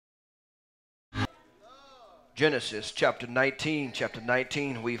Genesis chapter 19. Chapter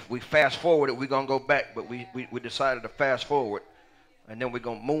 19. We fast forwarded. We're going to go back, but we decided to fast forward. And then we're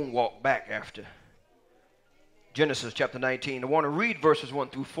going to moonwalk back after. Genesis chapter 19. I want to read verses 1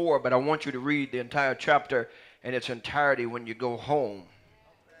 through 4, but I want you to read the entire chapter in its entirety when you go home.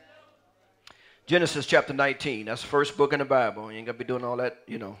 Genesis chapter 19. That's the first book in the Bible. You ain't going to be doing all that,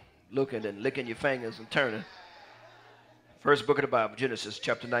 looking and licking your fingers and turning. First book of the Bible, Genesis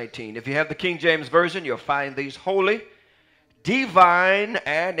chapter 19. If you have the King James Version, you'll find these holy, divine,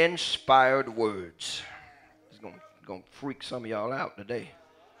 and inspired words. It's going to freak some of y'all out today.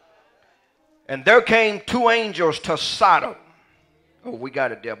 And there came two angels to Sodom. Oh, we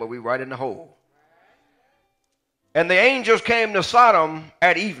got it there, but we right in the hole. And the angels came to Sodom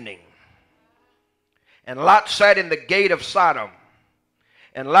at evening. And Lot sat in the gate of Sodom.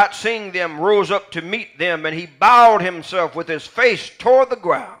 And Lot, seeing them, rose up to meet them, and he bowed himself with his face toward the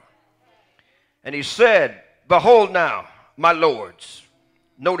ground. And he said, Behold now, my lords.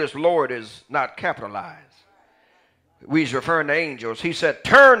 Notice Lord is not capitalized. He's referring to angels. He said,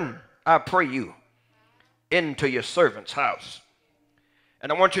 Turn, I pray you, into your servant's house.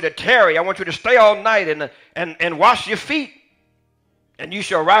 And I want you to tarry. I want you to stay all night and wash your feet. And you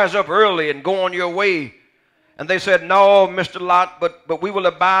shall rise up early and go on your way. And they said, No, Mr. Lot, but we will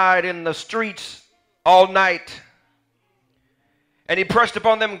abide in the streets all night. And he pressed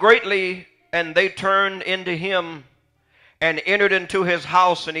upon them greatly, and they turned into him and entered into his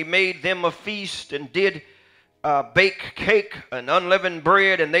house. And he made them a feast and did bake cake and unleavened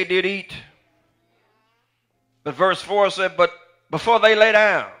bread, and they did eat. But verse 4 said, But before they lay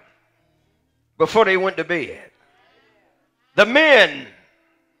down, before they went to bed, the men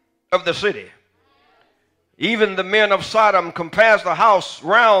of the city, even the men of Sodom, compassed the house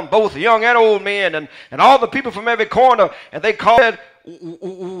round, both young and old men, and all the people from every corner. And they called,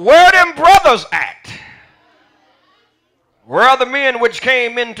 Where them brothers at? Where are the men which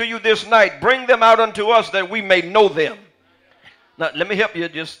came into you this night? Bring them out unto us that we may know them. Now, let me help you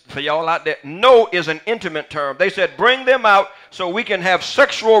just for y'all out there. Know is an intimate term. They said, bring them out so we can have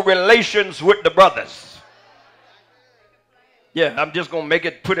sexual relations with the brothers. Yeah, I'm just going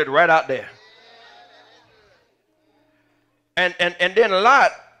to put it right out there. And then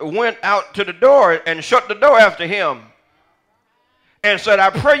Lot went out to the door and shut the door after him and said, I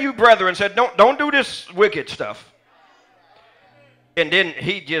pray you, brethren, said, don't do this wicked stuff. And then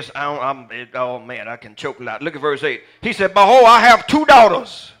he just, oh man, I can choke a lot. Look at verse 8. He said, Behold, I have two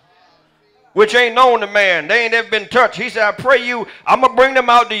daughters, which ain't known to man. They ain't ever been touched. He said, I pray you, I'm going to bring them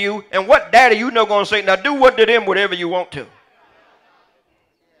out to you. And what daddy you know going to say, now do what to them whatever you want to.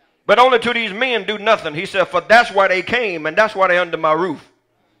 But only to these men do nothing. He said, for that's why they came, and that's why they under my roof.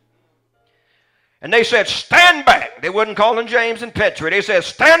 And they said, stand back. They wasn't calling James and Petri. They said,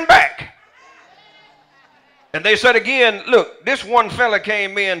 stand back. And they said again, look, this one fella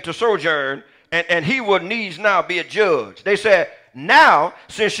came in to sojourn, and he would needs now be a judge. They said, now,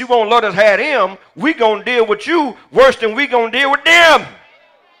 since you won't let us have him, we going to deal with you worse than we going to deal with them.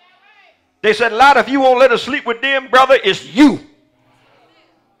 They said, Lot, if you won't let us sleep with them, brother, it's you.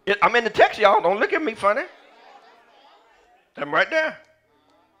 I'm in the text, y'all. Don't look at me funny. I'm right there.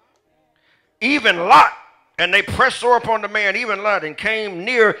 Even Lot, and they pressed sore upon the man, even Lot, and came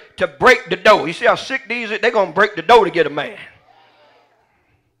near to break the door. You see how sick these are? They're going to break the door to get a man.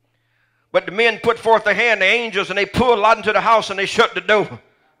 But the men put forth their hand, the angels, and they pulled Lot into the house, and they shut the door.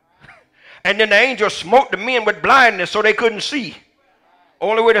 And then the angels smote the men with blindness so they couldn't see.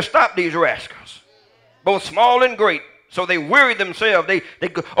 Only way to stop these rascals, both small and great. So they wearied themselves.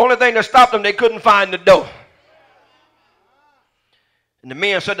 Only thing that stopped them, they couldn't find the door. And the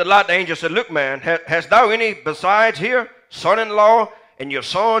men said to Lot, the angel said, look, man, hast thou any besides here, son-in-law, and your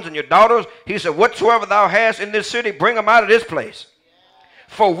sons and your daughters? He said, whatsoever thou hast in this city, bring them out of this place.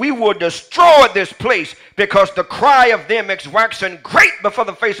 For we will destroy this place, because the cry of them is waxing great before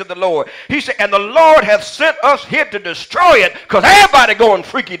the face of the Lord. He said, and the Lord hath sent us here to destroy it, because everybody going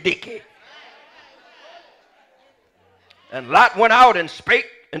freaky-deaky. And Lot went out and spake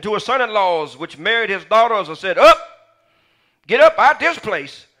unto his son-in-laws, which married his daughters, and said, get up out this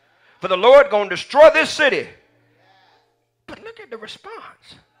place, for the Lord going to destroy this city. But look at the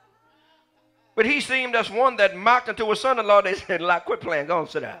response. But he seemed as one that mocked unto his son-in-law. They said, Lot, quit playing, go and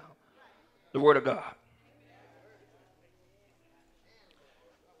sit down. The word of God.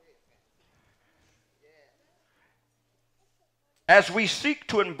 As we seek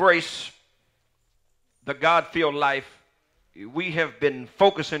to embrace the God-filled life, we have been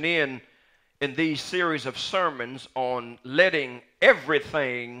focusing in these series of sermons on letting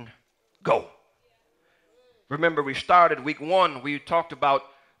everything go. Remember, we started week 1, we talked about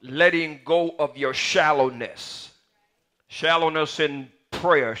letting go of your shallowness. Shallowness in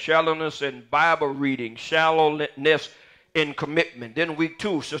prayer, shallowness in Bible reading, shallowness in commitment. Then week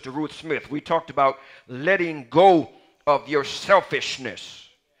 2, Sister Ruth Smith, we talked about letting go of your selfishness.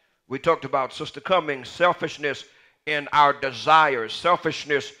 We talked about, Sister Cummings, selfishness in our desires,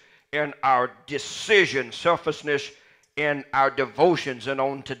 selfishness in our decisions, selfishness in our devotions. And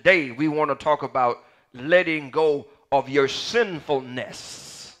on today, we want to talk about letting go of your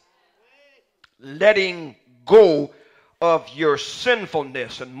sinfulness. Letting go of your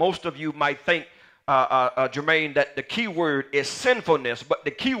sinfulness. And most of you might think, Jermaine, that the key word is sinfulness, but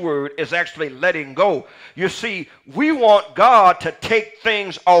the key word is actually letting go. You see, we want God to take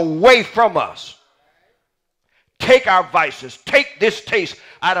things away from us. Take our vices. Take this taste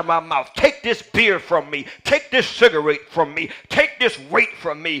out of my mouth. Take this beer from me. Take this cigarette from me. Take this weight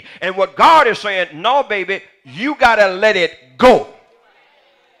from me. And what God is saying, no, baby, you got to let it go.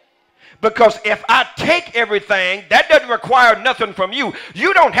 Because if I take everything, that doesn't require nothing from you.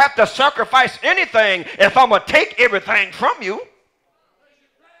 You don't have to sacrifice anything if I'm going to take everything from you.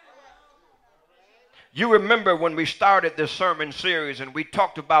 You remember when we started this sermon series and we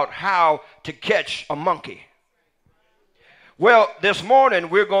talked about how to catch a monkey. Well, this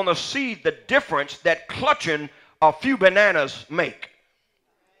morning we're going to see the difference that clutching a few bananas make.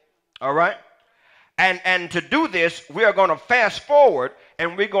 All right? And to do this, we are going to fast forward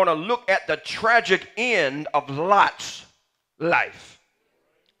and we're going to look at the tragic end of Lot's life.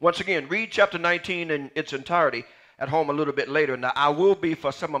 Once again, read chapter 19 in its entirety at home a little bit later. Now, I will be,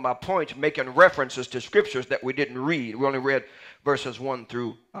 for some of my points, making references to scriptures that we didn't read. We only read verses 1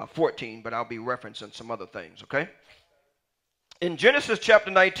 through 14, but I'll be referencing some other things, okay? In Genesis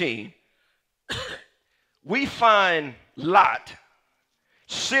chapter 19, we find Lot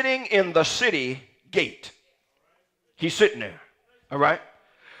sitting in the city gate. He's sitting there, all right?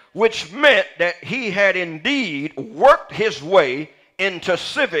 Which meant that he had indeed worked his way into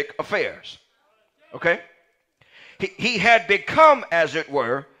civic affairs, okay? He had become, as it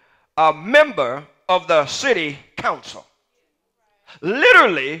were, a member of the city council.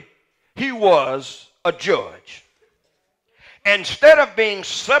 Literally, he was a judge. Instead of being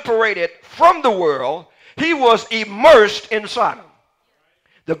separated from the world, he was immersed in Sodom.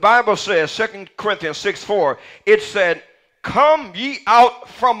 The Bible says, 2 Corinthians 6:4, it said, "Come ye out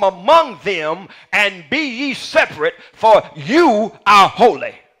from among them, and be ye separate, for you are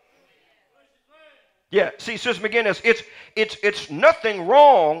holy." Yeah, see, Sister McGinnis, it's nothing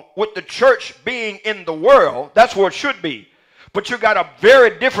wrong with the church being in the world. That's where it should be. But you got a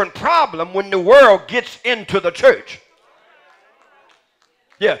very different problem when the world gets into the church.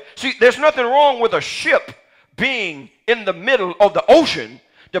 Yeah, see, there's nothing wrong with a ship being in the middle of the ocean.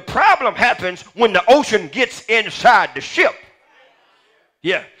 The problem happens when the ocean gets inside the ship.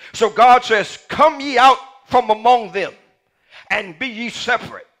 Yeah, so God says, "Come ye out from among them, and be ye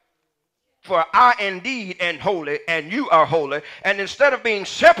separate. For I indeed am holy, and you are holy." And instead of being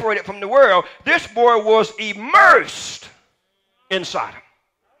separated from the world, this boy was immersed in Sodom.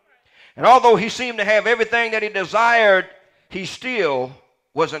 And although he seemed to have everything that he desired, he still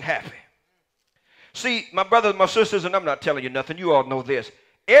wasn't happy. See, my brothers, my sisters, and I'm not telling you nothing, you all know this.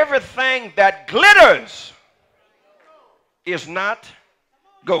 Everything that glitters is not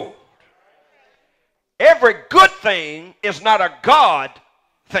gold. Every good thing is not a God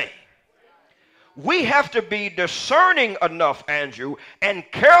thing. We have to be discerning enough, Andrew, and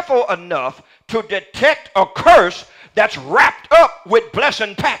careful enough to detect a curse that's wrapped up with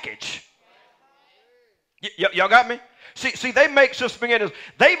blessing package. Y'all got me? See, they make, Sister Beginners,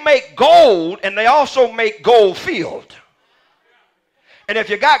 they make gold and they also make gold field. And if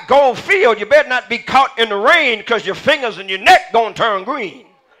you got gold field, you better not be caught in the rain because your fingers and your neck gonna turn green.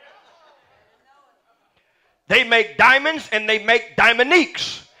 They make diamonds and they make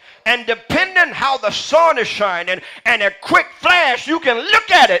diamondiques. And depending how the sun is shining and a quick flash, you can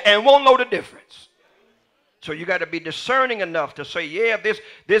look at it and won't know the difference. So you got to be discerning enough to say, yeah,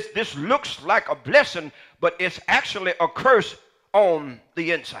 this looks like a blessing, but it's actually a curse on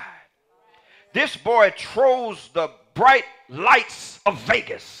the inside. This boy chose the bright lights of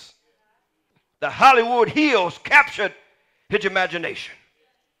Vegas. The Hollywood Hills captured his imagination.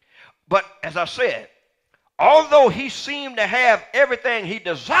 But as I said, although he seemed to have everything he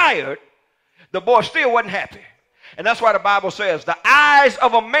desired, the boy still wasn't happy. And that's why the Bible says, the eyes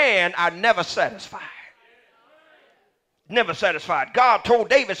of a man are never satisfied. Never satisfied. God told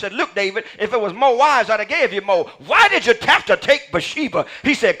David, said, "Look, David, if it was more wise, I'd have gave you more. Why did you have to take Bathsheba?"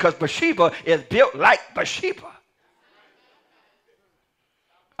 He said, "Because Bathsheba is built like Bathsheba."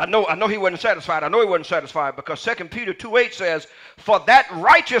 I know he wasn't satisfied. I know he wasn't satisfied because 2 Peter 2:8 says, for that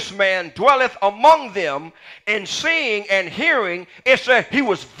righteous man dwelleth among them, and seeing and hearing, it said he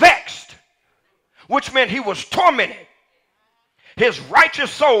was vexed, which meant he was tormented, his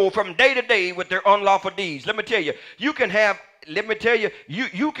righteous soul from day to day with their unlawful deeds. Let me tell you, you can have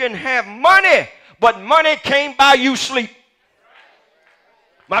money, but money can't buy you sleep.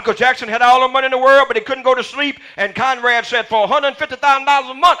 Michael Jackson had all the money in the world, but he couldn't go to sleep. And Conrad said, for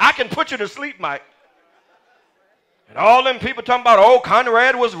 $150,000 a month, I can put you to sleep, Mike. And all them people talking about, oh,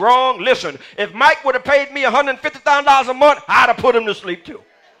 Conrad was wrong. Listen, if Mike would have paid me $150,000 a month, I'd have put him to sleep too.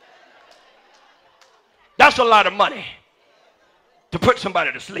 That's a lot of money to put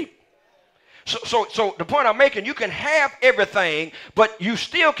somebody to sleep. So the point I'm making, you can have everything, but you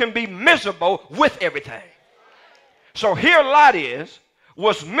still can be miserable with everything. So here Lot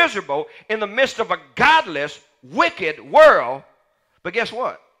was miserable in the midst of a godless, wicked world. But guess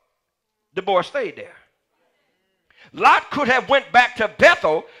what? The boy stayed there. Lot could have went back to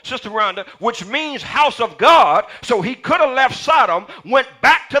Bethel, Sister Rhonda, which means house of God. So he could have left Sodom, went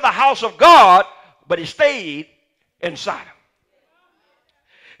back to the house of God, but he stayed in Sodom.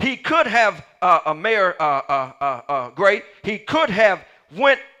 He could have, Gray, he could have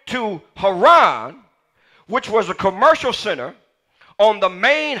went to Haran, which was a commercial center on the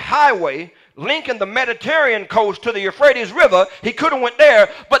main highway linking the Mediterranean coast to the Euphrates River. He could have went there,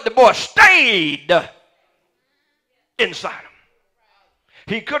 but the boy stayed in Sodom.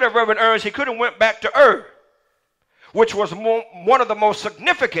 He could have, Reverend Ernst, he could have went back to Ur, which was one of the most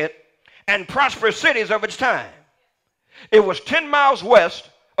significant and prosperous cities of its time. It was 10 miles west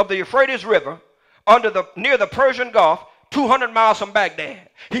of the Euphrates River, near the Persian Gulf, 200 miles from Baghdad.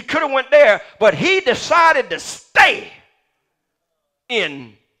 He could have went there, but he decided to stay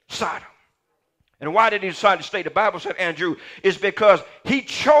in Sodom. And why did he decide to stay? The Bible said, Andrew, is because he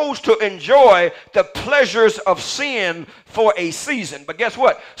chose to enjoy the pleasures of sin for a season. But guess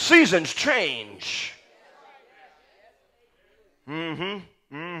what? Seasons change.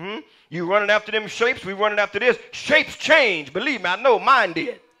 You running after them shapes, we running after this. Shapes change. Believe me, I know mine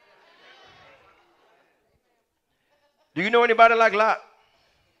did. Do you know anybody like Lot?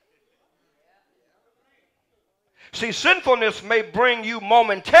 See, sinfulness may bring you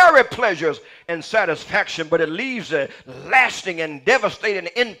momentary pleasures and satisfaction, but it leaves a lasting and devastating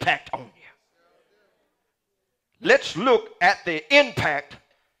impact on you. Let's look at the impact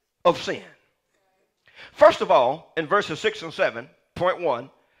of sin. First of all, in verses 6 and 7, point 1,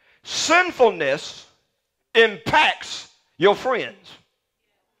 sinfulness impacts your friends.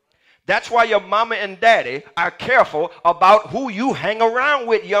 That's why your mama and daddy are careful about who you hang around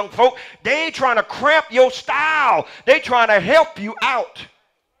with, young folk. They ain't trying to cramp your style. They trying to help you out.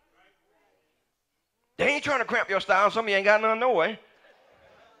 They ain't trying to cramp your style. Some of you ain't got none no way.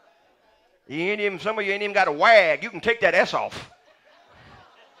 Some of you ain't even got a wag. You can take that S off.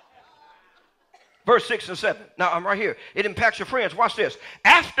 Verse 6 and 7. Now, I'm right here. It impacts your friends. Watch this.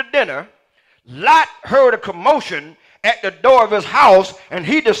 After dinner, Lot heard a commotion at the door of his house, and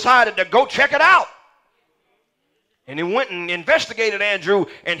he decided to go check it out. And he went and investigated, Andrew,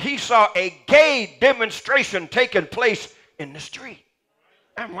 and he saw a gay demonstration taking place in the street.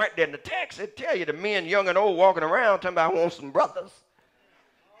 I'm right there in the text. It tell you the men, young and old, walking around talking about, I want some brothers.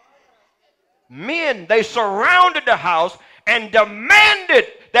 Men, they surrounded the house and demanded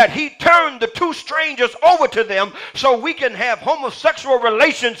that he turn the two strangers over to them so we can have homosexual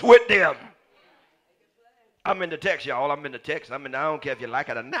relations with them. I'm in the text, y'all. I'm in the text. I don't care if you like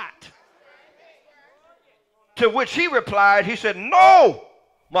it or not. To which he replied, he said, no,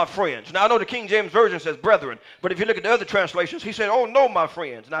 my friends. Now, I know the King James Version says brethren, but if you look at the other translations, he said, oh, no, my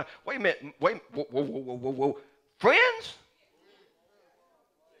friends. Now, wait a minute. Whoa. Friends?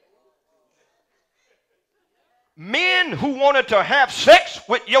 Men who wanted to have sex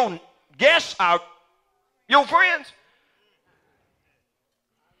with your guests are your friends?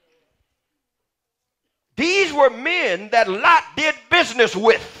 These were men that Lot did business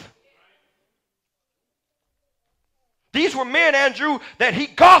with. These were men, Andrew, that he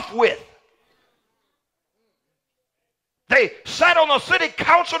golfed with. They sat on a city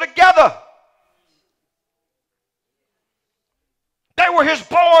council together. They were his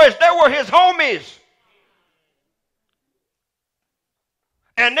boys. They were his homies.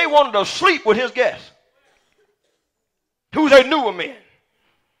 And they wanted to sleep with his guests, who they knew were men.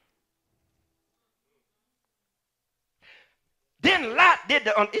 Then Lot did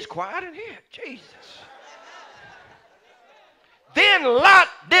the, it's quiet in here, Jesus. Then Lot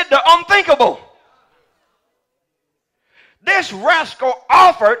did the unthinkable. This rascal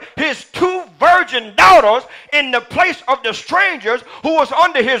offered his two virgin daughters in the place of the strangers who was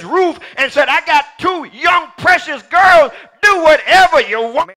under his roof and said, I got two young precious girls, do whatever you want.